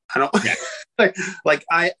it. I don't like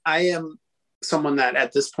I am someone that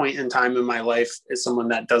at this point in time in my life is someone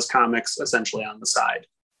that does comics essentially on the side.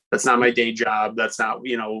 That's not my day job. That's not,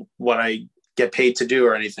 what I get paid to do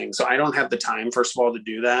or anything. So I don't have the time, first of all, to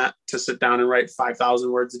do that, to sit down and write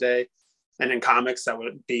 5,000 words a day. And in comics, that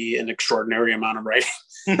would be an extraordinary amount of writing.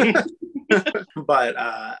 But,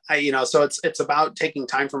 so it's about taking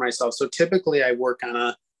time for myself. So typically I work on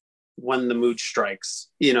a when the mood strikes,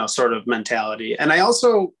 sort of mentality. And I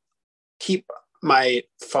also keep my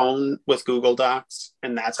phone with Google Docs,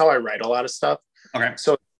 and that's how I write a lot of stuff. Okay.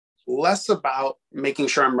 So less about making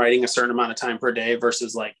sure I'm writing a certain amount of time per day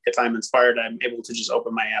versus like if I'm inspired, I'm able to just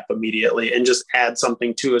open my app immediately and just add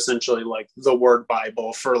something to essentially like the word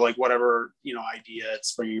Bible for like whatever, idea it's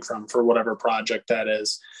springing from for whatever project that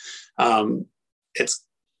is. It's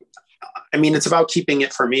about keeping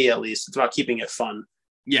it, for me at least, it's about keeping it fun.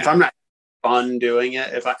 Yeah. If I'm not fun doing it,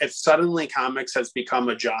 if suddenly comics has become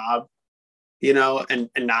a job, and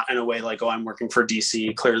not in a way like, oh, I'm working for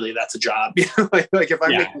DC, clearly that's a job. Like if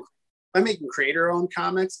I'm making creator-owned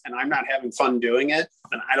comics and I'm not having fun doing it,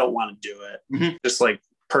 then I don't want to do it. Mm-hmm. Just like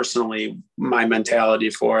personally, my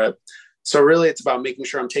mentality for it. So really, it's about making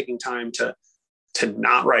sure I'm taking time to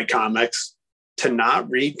not write comics, to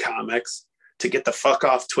not read comics, to get the fuck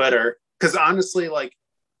off Twitter. Because honestly, like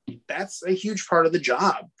that's a huge part of the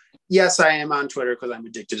job. Yes, I am on Twitter because I'm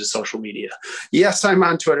addicted to social media. Yes, I'm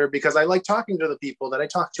on Twitter because I like talking to the people that I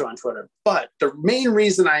talk to on Twitter. But the main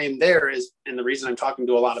reason I am there and the reason I'm talking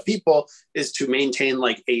to a lot of people is to maintain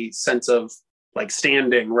like a sense of like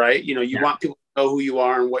standing, right? You want people to know who you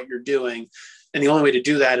are and what you're doing. And the only way to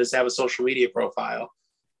do that is to have a social media profile.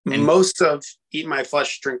 And most of Eat My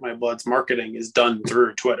Flesh, Drink My Blood's marketing is done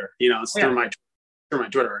through Twitter. It's through my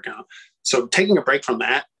Twitter account. So taking a break from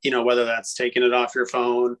that, whether that's taking it off your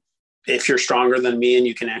phone, if you're stronger than me and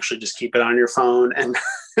you can actually just keep it on your phone and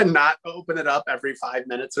not open it up every 5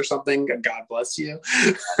 minutes or something, God bless you.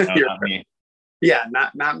 No, not me. Yeah,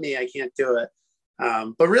 not me. I can't do it.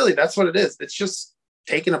 But really, that's what it is. It's just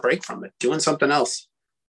taking a break from it, doing something else.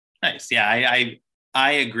 Nice. Yeah,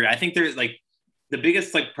 I agree. I think there's like the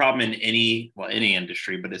biggest like problem in any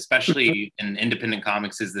industry, but especially in independent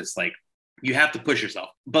comics is this like, you have to push yourself.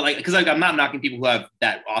 But like, because like, I'm not knocking people who have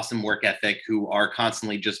that awesome work ethic, who are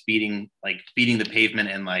constantly just beating the pavement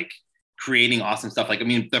and like creating awesome stuff. Like, I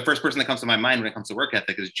mean, the first person that comes to my mind when it comes to work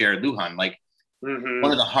ethic is Jared Lujan, like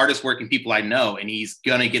one of the hardest working people I know. And he's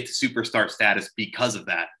going to get to superstar status because of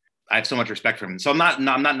that. I have so much respect for him. So I'm not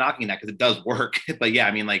knocking that because it does work. But yeah,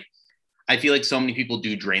 I mean, like, I feel like so many people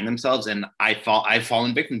do drain themselves, and I've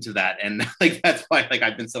fallen victim to that. And like, that's why like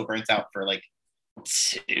I've been so burnt out for like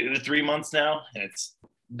 2 to 3 months now, and it's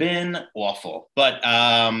been awful. But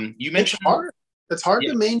you mentioned it's hard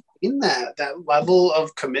to maintain that level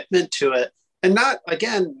of commitment to it, and not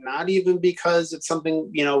even because it's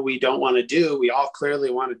something we don't want to do. We all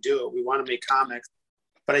clearly want to do it. We want to make comics,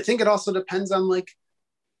 but I think it also depends on like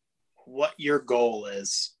what your goal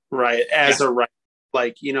is, right? As a writer,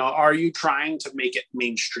 like are you trying to make it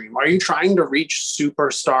mainstream? Are you trying to reach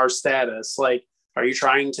superstar status? Like, are you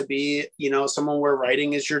trying to be, someone where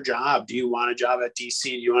writing is your job? Do you want a job at DC?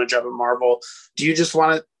 Do you want a job at Marvel? Do you just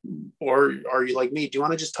want to, or are you like me? Do you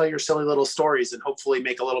want to just tell your silly little stories and hopefully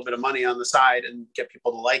make a little bit of money on the side and get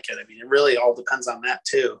people to like it? I mean, it really all depends on that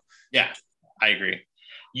too. Yeah, I agree.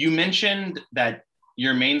 You mentioned that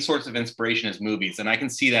your main source of inspiration is movies, and I can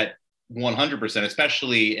see that 100%,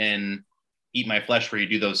 especially in Eat My Flesh, where you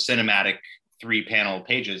do those cinematic 3-panel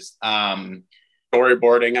pages.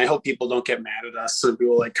 Storyboarding. I hope people don't get mad at us. So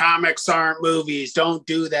people are like, comics aren't movies. Don't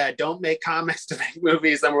do that. Don't make comics to make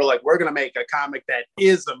movies. And we're like, we're going to make a comic that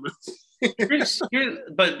is a movie.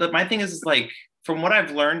 But my thing is like, from what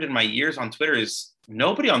I've learned in my years on Twitter is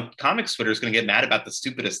nobody on comics Twitter is going to get mad about the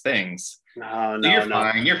stupidest things. No,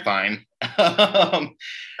 So you're fine. But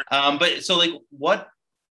so like, what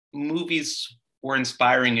movies were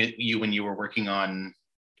inspiring you when you were working on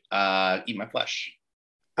Eat My Flesh?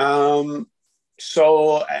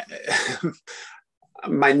 So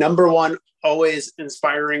my number one always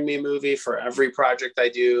inspiring me movie for every project I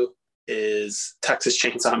do is Texas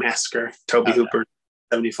Chainsaw Massacre, Tobe Hooper,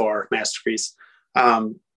 74 masterpiece.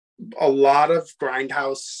 A lot of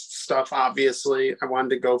grindhouse stuff, obviously. I wanted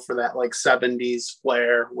to go for that like 70s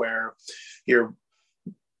flair where you're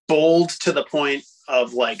bold to the point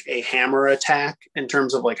of like a hammer attack in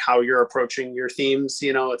terms of like how you're approaching your themes.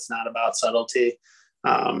 You know, it's not about subtlety.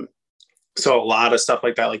 So a lot of stuff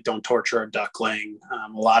like that, like Don't Torture a Duckling, a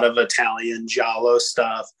lot of Italian giallo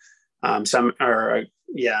stuff. House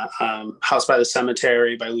by the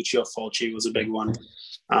Cemetery by Lucio Fulci was a big one.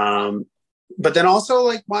 But then also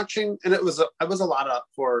like watching, and it was a lot of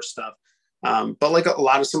horror stuff. But like a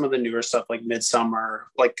lot of some of the newer stuff like Midsummer,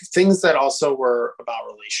 like things that also were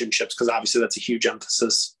about relationships, because obviously that's a huge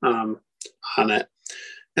emphasis on it.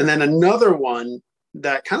 And then another one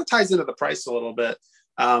that kind of ties into the price a little bit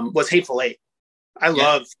was Hateful Eight. I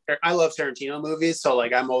love Tarantino movies, so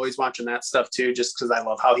like I'm always watching that stuff too, just because I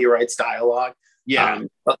love how he writes dialogue.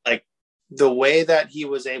 But like the way that he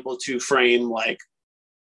was able to frame like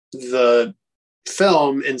the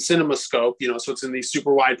film in CinemaScope, you know, so it's in these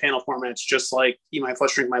super wide panel formats, just like Eat My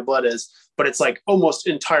Flesh, Drink My Blood is, but it's like almost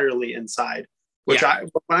entirely inside. When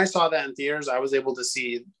I saw that in theaters, I was able to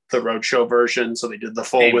see the roadshow version, so they did the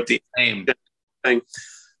full with the same thing.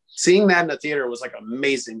 Seeing that in the theater was like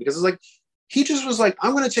amazing, because it's like he just was like,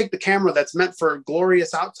 I'm going to take the camera that's meant for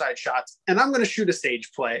glorious outside shots and I'm going to shoot a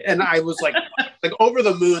stage play. And I was like, like over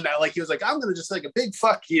the moon that like, he was like, I'm going to just like a big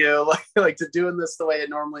fuck you, like to doing this the way it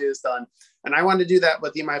normally is done. And I wanted to do that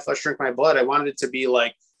with Eat My Flesh, Drink My Blood. I wanted it to be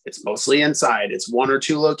like, it's mostly inside. It's one or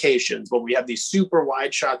two locations, but we have these super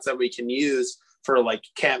wide shots that we can use for like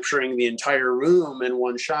capturing the entire room in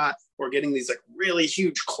one shot. We're getting these like really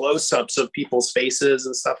huge close-ups of people's faces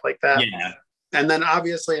and stuff like that. Yeah. And then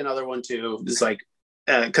obviously another one too is like,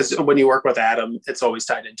 because when you work with Adam, it's always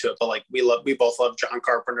tied into it. But like we both love John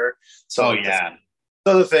Carpenter. So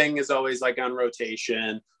so the Thing is always like on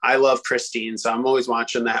rotation. I love Christine, so I'm always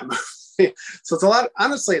watching that movie. So it's a lot.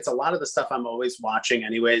 Honestly, it's a lot of the stuff I'm always watching,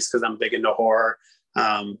 anyways, because I'm big into horror.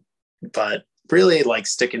 But really like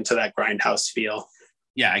sticking to that grindhouse feel.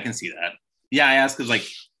 Yeah, I can see that. Yeah, I asked because like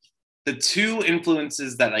the two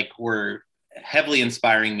influences that like were heavily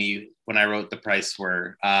inspiring me when I wrote The Price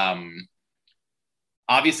were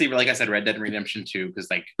obviously, like I said, Red Dead Redemption 2, because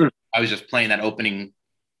like I was just playing that opening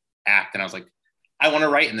act and I was like, I want to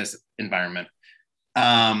write in this environment.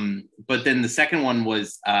 But then the second one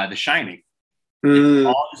was The Shining. It's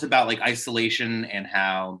all just about like isolation and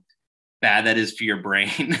how bad that is for your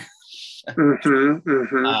brain.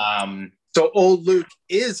 So old Luke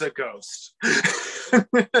is a ghost.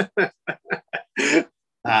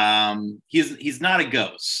 He's not a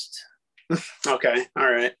ghost. Okay, all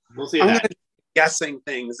right. We'll see. I'm guessing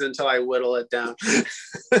things until I whittle it down.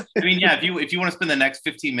 I mean, yeah. If you want to spend the next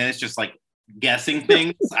 15 minutes just like guessing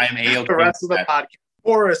things, I'm a-okay. The rest of the podcast: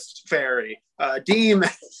 forest fairy, demon,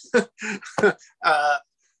 a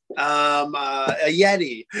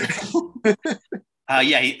yeti.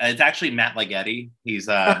 It's actually Matt Leggetti. He's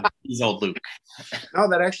old Luke. Oh,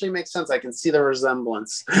 that actually makes sense. I can see the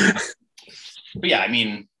resemblance. But yeah, I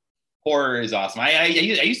mean, horror is awesome. I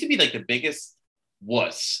used to be like the biggest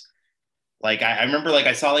wuss. Like I remember like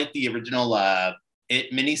I saw like the original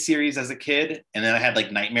It miniseries as a kid, and then I had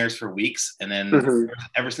like nightmares for weeks. And then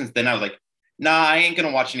ever since then I was like, nah, I ain't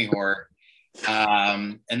gonna watch any horror.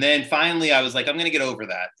 And then finally I was like, I'm gonna get over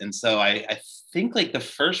that. And so I think like the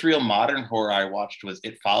first real modern horror I watched was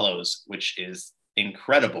It Follows, which is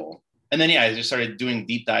incredible. And then I just started doing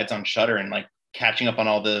deep dives on Shudder and like catching up on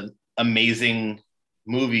all the amazing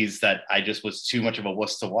movies that I just was too much of a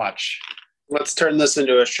wuss to watch. Let's turn this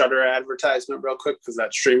into a Shudder advertisement real quick, because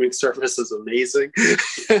that streaming service is amazing.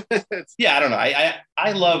 Yeah, I don't know.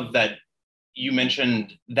 I love that you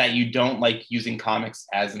mentioned that you don't like using comics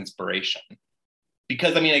as inspiration,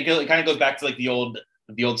 because I mean it kind of goes back to like the old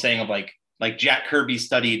saying of like Jack Kirby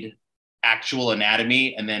studied actual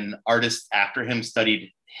anatomy, and then artists after him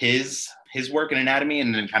studied his work in anatomy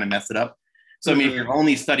and then kind of messed it up. So I mean, if you're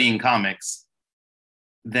only studying comics,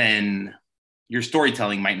 then your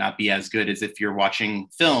storytelling might not be as good as if you're watching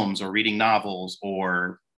films or reading novels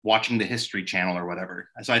or watching the History Channel or whatever.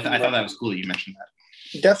 So I thought that was cool that you mentioned that.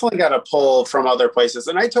 definitely got a pull from other places.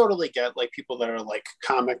 And I totally get like people that are like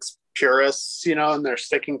comics purists, you know, and they're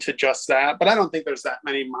sticking to just that. But I don't think there's that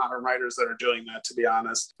many modern writers that are doing that, to be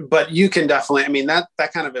honest. But you can definitely, I mean, that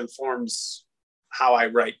kind of informs how I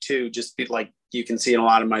write too. Just be like, you can see in a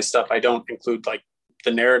lot of my stuff, I don't include like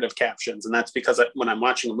the narrative captions. And that's because when I'm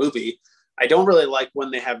watching a movie, I don't really like when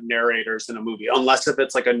they have narrators in a movie, unless if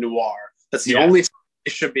it's like a noir. That's the only thing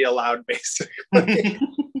it should be allowed, basically.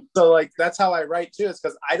 So like, that's how I write too, is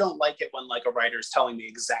because I don't like it when like a writer's telling me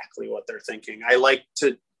exactly what they're thinking. I like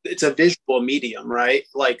to, it's a visual medium, right?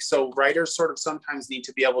 Like, so writers sort of sometimes need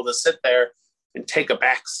to be able to sit there and take a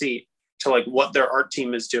back seat to like what their art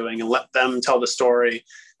team is doing and let them tell the story.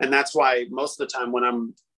 And that's why most of the time when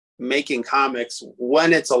I'm making comics,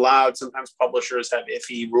 when it's allowed, sometimes publishers have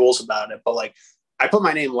iffy rules about it, but like I put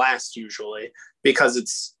my name last usually, because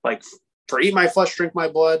it's like, for Eat My Flesh, Drink My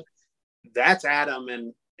Blood, that's Adam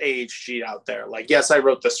and AHG out there. Like, yes, I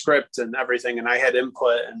wrote the script and everything, and I had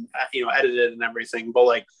input and, you know, edited and everything, but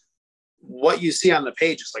like what you see on the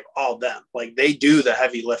page is like all them. Like they do the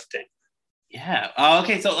heavy lifting. Yeah.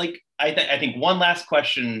 Okay. So like, I think one last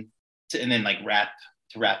question and then like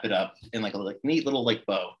wrap it up in like a neat little like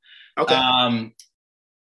bow. Okay.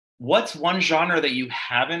 What's one genre that you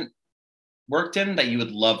haven't worked in that you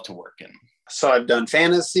would love to work in? So I've done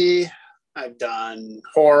fantasy, I've done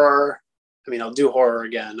horror. I mean, I'll do horror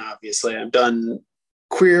again, obviously. I've done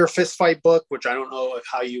queer fistfight book, which I don't know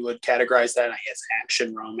how you would categorize that. I guess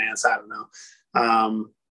action, romance, I don't know.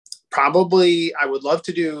 Probably I would love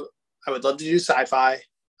to do sci-fi,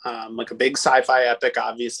 like a big sci-fi epic.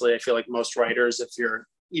 Obviously, I feel like most writers, if you're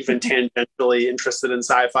even tangentially interested in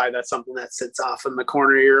sci-fi, that's something that sits off in the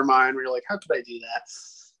corner of your mind where you're like, how could I do that?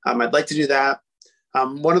 I'd like to do that.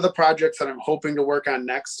 One of the projects that I'm hoping to work on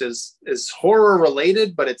next is horror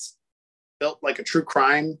related, but it's built like a true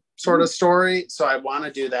crime sort of story. So I want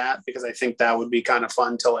to do that because I think that would be kind of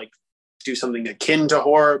fun to like do something akin to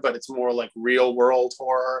horror, but it's more like real world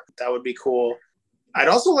horror. That would be cool. I'd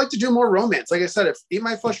also like to do more romance. Like I said, if Eat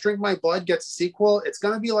My Flesh, Drink My Blood gets a sequel, it's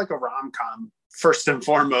going to be like a rom-com first and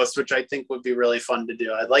foremost, which I think would be really fun to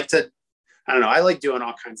do. I like doing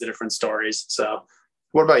all kinds of different stories. So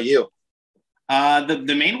what about you?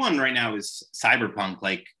 The main one right now is cyberpunk.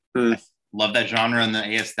 Like, I love that genre and the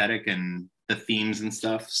aesthetic and the themes and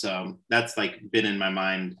stuff. So that's like been in my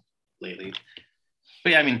mind lately.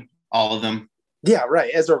 But yeah, I mean, all of them. Yeah,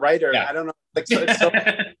 right. As a writer, I don't know. Like, so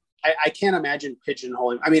I can't imagine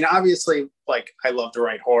pigeonholing. I mean, obviously, like I love to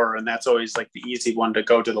write horror, and that's always like the easy one to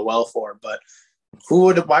go to the well for. But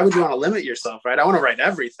why would you want to limit yourself, right? I want to write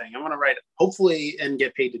everything. I want to write, hopefully, and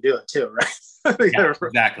get paid to do it too, right? Yeah,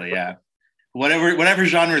 exactly. Yeah. Whatever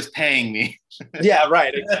genre is paying me. Yeah,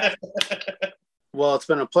 right. Exactly. Well, it's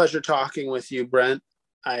been a pleasure talking with you, Brentt.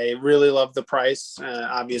 I really love the price.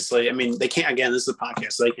 Obviously, I mean, they can't, again, this is a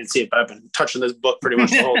podcast, so they can't see it, but I've been touching this book pretty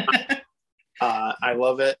much the whole time. I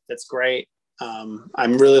love it. It's great.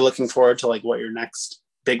 I'm really looking forward to like what your next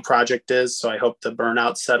big project is. So I hope the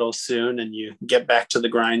burnout settles soon and you get back to the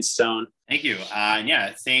grindstone. Thank you.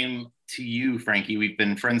 Yeah, same to you, Frankee. We've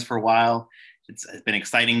been friends for a while. It's been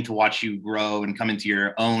exciting to watch you grow and come into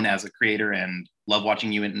your own as a creator, and love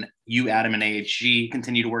watching you and Adam and AHG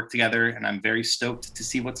continue to work together. And I'm very stoked to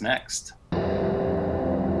see what's next.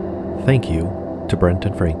 Thank you to Brentt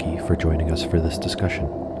and Frankee for joining us for this discussion.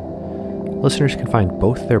 Listeners can find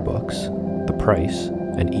both their books, The Price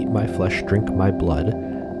and Eat My Flesh, Drink My Blood,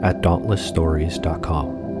 at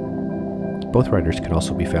dauntlessstories.com. Both writers can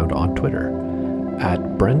also be found on Twitter at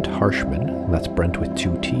Brentt Harshman, that's Brentt with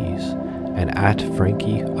 2 T's, and at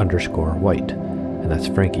Frankee_White, and that's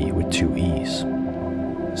Frankee with 2 E's.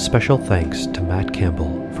 Special thanks to Matt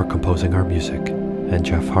Campbell for composing our music, and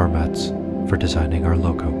Jeff Harmatz for designing our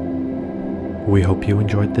logo. We hope you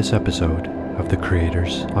enjoyed this episode of the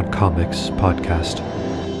Creators on Comics podcast.